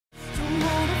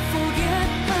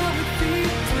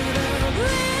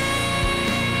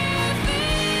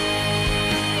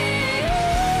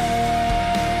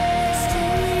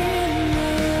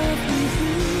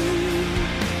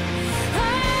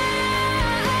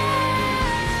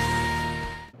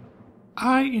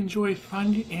I enjoy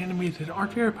finding anime that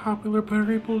aren't very popular but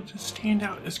are able to stand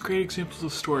out as great examples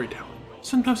of storytelling.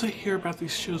 Sometimes I hear about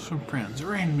these shows from friends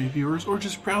or anime viewers or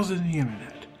just browsing the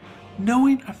internet.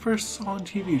 Noein I first saw on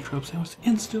TV tropes and was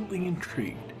instantly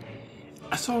intrigued.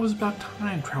 I saw it was about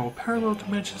time travel, parallel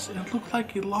dimensions, and it looked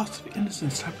like a loss of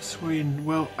innocence type of story, and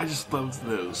well, I just loved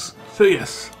those. So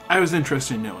yes, I was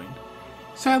interested in Noein.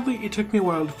 Sadly, it took me a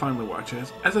while to finally watch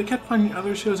it, as I kept finding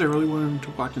other shows I really wanted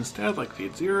to watch instead, like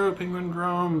Fate Zero, Penguin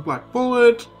Drum, Black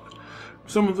Bullet.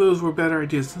 Some of those were better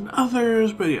ideas than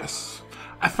others, but yes,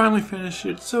 I finally finished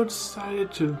it, so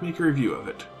decided to make a review of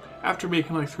it, after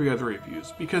making like 3 other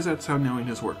reviews, because that's how Noein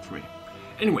has worked for me.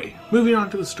 Anyway, moving on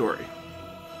to the story.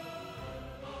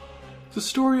 The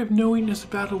story of Noein is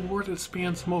about a war that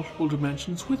spans multiple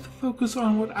dimensions with a focus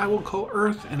on what I will call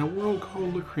Earth and a world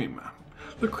called Lacrima.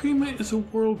 Lacrima is a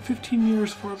world 15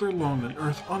 years farther along than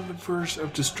Earth on the verge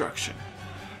of destruction.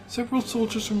 Several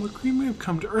soldiers from Lacrima have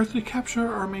come to Earth to capture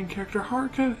our main character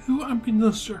Haruka, who,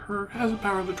 unbeknownst to her, has the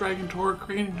power of the Dragon Tor,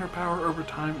 granting her power over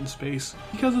time and space.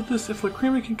 Because of this, if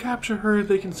Lacrima can capture her,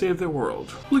 they can save their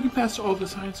world. Looking past all the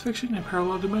science fiction and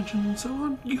parallel dimensions and so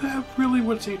on, you have really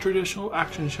what's a traditional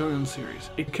action shonen series.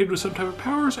 A kid with some type of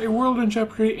powers, a world in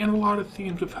jeopardy, and a lot of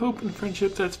themes of hope and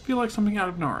friendship that feel like something out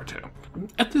of Naruto.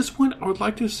 At this point, I would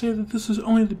like to say that this is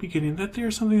only the beginning, that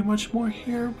there's something much more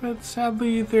here, but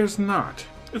sadly, there's not.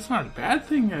 It's not a bad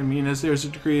thing, I mean, as there's a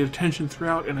degree of tension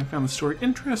throughout and I found the story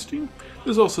interesting.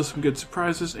 There's also some good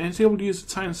surprises, and it's able to use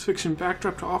its science fiction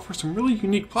backdrop to offer some really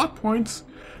unique plot points,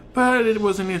 but it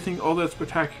wasn't anything all that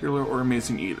spectacular or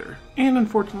amazing either. And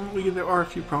unfortunately, there are a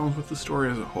few problems with the story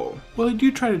as a whole. While I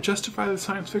do try to justify the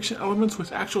science fiction elements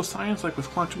with actual science, like with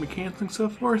quantum mechanics and so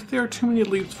forth, there are too many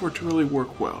leaps for it to really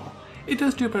work well. It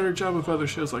does do a better job of other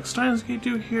shows like Steins Gate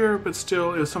do here, but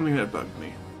still, it was something that bugged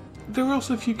me. There are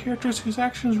also a few characters whose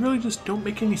actions really just don't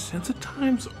make any sense at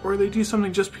times, or they do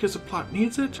something just because the plot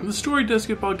needs it. And the story does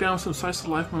get bogged down with some slice of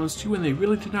life moments too when they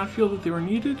really did not feel that they were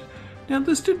needed. Now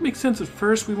this did make sense at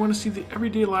first. We want to see the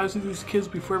everyday lives of these kids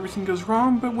before everything goes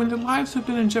wrong, but when their lives have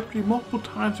been in jeopardy multiple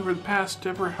times over the past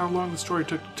ever how long the story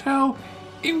took to tell,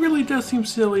 it really does seem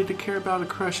silly to care about a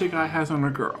crush a guy has on a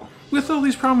girl. With all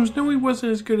these problems, Noein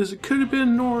wasn't as good as it could have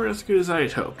been, nor as good as I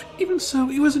had hoped. Even so,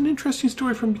 it was an interesting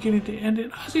story from beginning to end,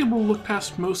 and I was able to look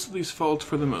past most of these faults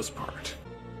for the most part.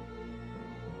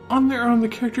 On their own, the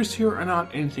characters here are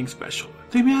not anything special.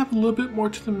 They may have a little bit more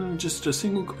to them than just a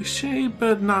single cliche,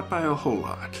 but not by a whole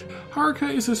lot.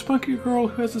 Haruka is a spunky girl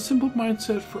who has a simple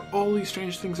mindset for all these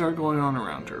strange things that are going on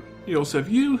around her. You also have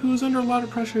Yu, who is under a lot of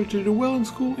pressure to do well in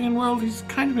school, and well, he's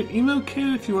kind of an emo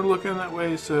kid if you want to look at him that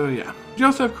way, so yeah. You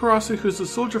also have Karasu, who's a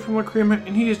soldier from Lacrima,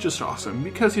 and he is just awesome,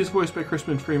 because he's voiced by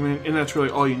Crispin Freeman, and that's really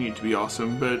all you need to be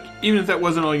awesome, but even if that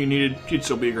wasn't all you needed, he'd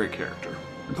still be a great character.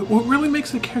 But what really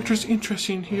makes the characters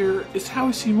interesting here is how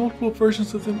we see multiple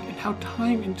versions of them and how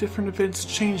time and different events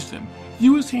change them.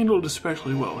 Yu is handled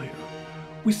especially well here.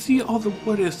 We see all the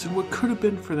what-ifs and what could have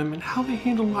been for them and how they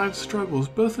handle life struggles,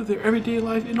 both of their everyday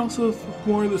life and also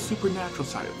more of the supernatural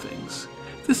side of things.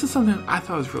 This is something that I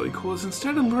thought was really cool, is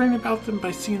instead of learning about them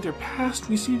by seeing their past,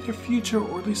 we see their future,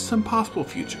 or at least some possible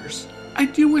futures. I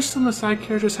do wish some of the side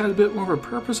characters had a bit more of a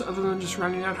purpose other than just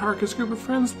running out Haruka's group of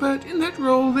friends, but in that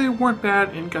role, they weren't bad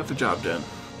and got the job done.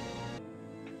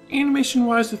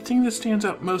 Animation-wise, the thing that stands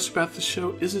out most about the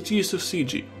show is its use of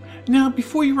CG. Now,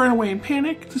 before you run away and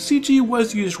panic, the CG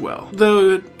was used well,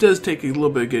 though it does take a little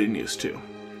bit of getting used to.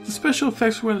 The special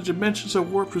effects for when the dimensions are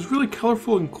warped was really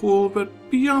colorful and cool, but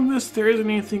beyond this, there isn't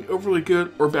anything overly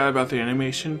good or bad about the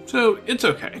animation, so it's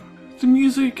okay. The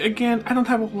music, again, I don't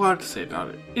have a whole lot to say about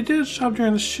it. It did its job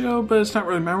during the show, but it's not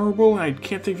really memorable, and I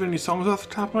can't think of any songs off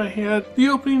the top of my head. The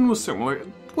opening was similar. It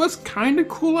was kinda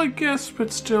cool, I guess,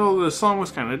 but still, the song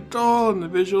was kinda dull, and the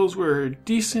visuals were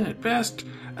decent at best.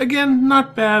 Again,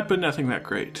 not bad, but nothing that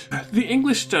great. The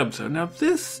English dubs, though. Now,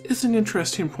 this is an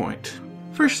interesting point.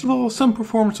 First of all, some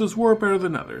performances were better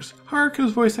than others.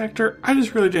 Haruka's voice actor, I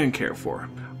just really didn't care for.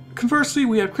 Conversely,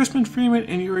 we have Crispin Freeman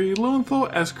and Yuri Lowenthal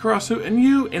as Karasu and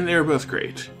Yu, and they're both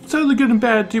great. So the good and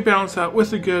bad do balance out,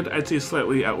 with the good, I'd say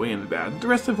slightly outweighing the bad. The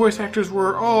rest of the voice actors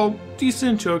were all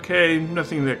decent to okay,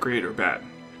 nothing that great or bad.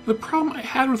 The problem I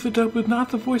had with the dub was not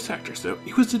the voice actors, though.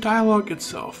 It was the dialogue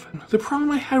itself. The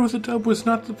problem I had with the dub was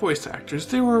not the voice actors.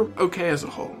 They were okay as a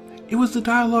whole. It was the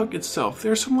dialogue itself.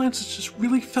 There are some lines that just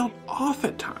really felt off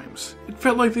at times. It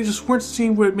felt like they just weren't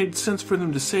seeing what it made sense for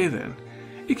them to say then.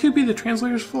 It could be the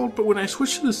translator's fault, but when I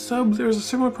switched to the sub, there was a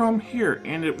similar problem here,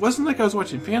 and it wasn't like I was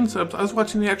watching fan subs, I was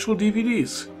watching the actual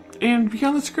DVDs. And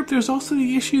beyond the script, there's also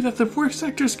the issue that the voice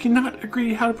actors cannot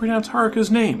agree how to pronounce Haruka's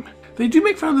name. They do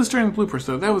make fun of this during the bloopers,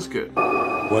 though. That was good.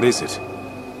 What is it?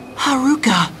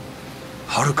 Haruka.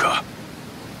 Haruka.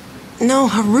 No,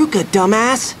 Haruka,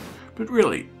 dumbass. But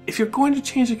really, if you're going to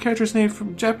change the character's name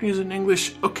from Japanese and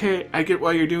English, okay, I get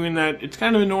why you're doing that. It's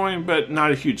kind of annoying, but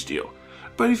not a huge deal.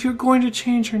 But if you're going to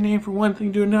change her name from one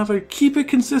thing to another, keep it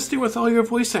consistent with all your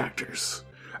voice actors.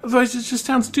 Otherwise, it just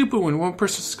sounds stupid when one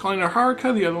person's calling her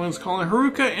Haruka, the other one's calling her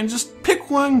Haruka, and just pick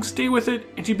one, stay with it,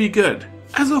 and you'd be good.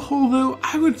 As a whole, though,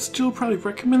 I would still probably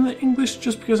recommend the English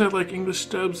just because I like English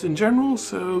dubs in general,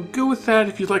 so go with that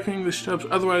if you like English dubs,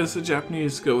 otherwise the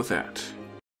Japanese, go with that.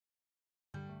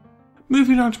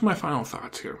 Moving on to my final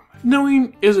thoughts here.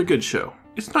 Noein is a good show.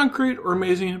 It's not great or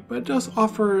amazing, but it does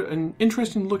offer an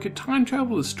interesting look at time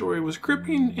travel. The story was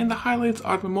gripping, and the highlights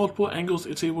are the multiple angles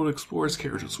it's able to explore its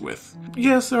characters with.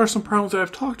 Yes, there are some problems that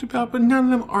I've talked about, but none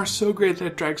of them are so great that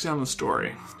it drags down the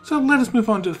story. So let us move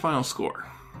on to the final score.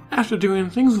 After doing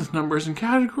things with numbers and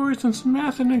categories and some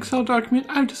math in an Excel document,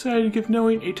 I've decided to give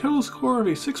Noein a total score of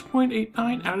a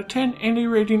 6.89 out of 10 and a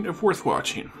rating of worth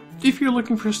watching. If you're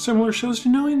looking for similar shows to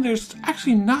Noein, there's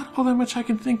actually not all that much I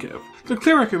can think of. The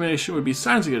clear recommendation would be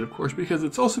Steins Gate, of course, because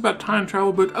it's also about time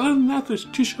travel, but other than that, those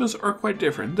two shows are quite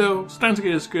different, though Steins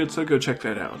Gate is good, so go check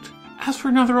that out. As for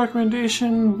another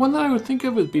recommendation, one that I would think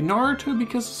of would be Naruto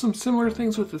because of some similar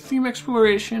things with the theme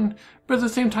exploration, but at the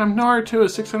same time Naruto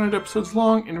is 600 episodes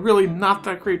long and really not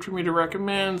that great for me to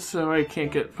recommend, so I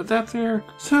can't put that there.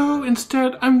 So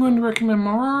instead, I'm going to recommend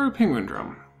Mamoru Penguin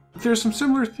Drum. There's some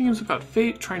similar themes about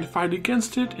fate, trying to fight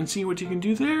against it, and seeing what you can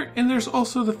do there, and there's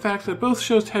also the fact that both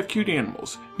shows have cute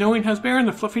animals. Noein has Baron,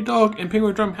 the fluffy dog, and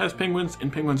Penguin Drum has penguins,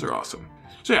 and penguins are awesome.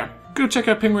 So yeah, go check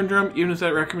out Penguin Drum, even if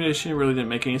that recommendation really didn't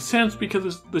make any sense,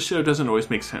 because the show doesn't always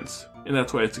make sense, and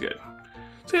that's why it's good.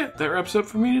 So yeah, that wraps up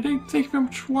for me today. Thank you very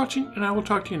much for watching, and I will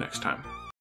talk to you next time.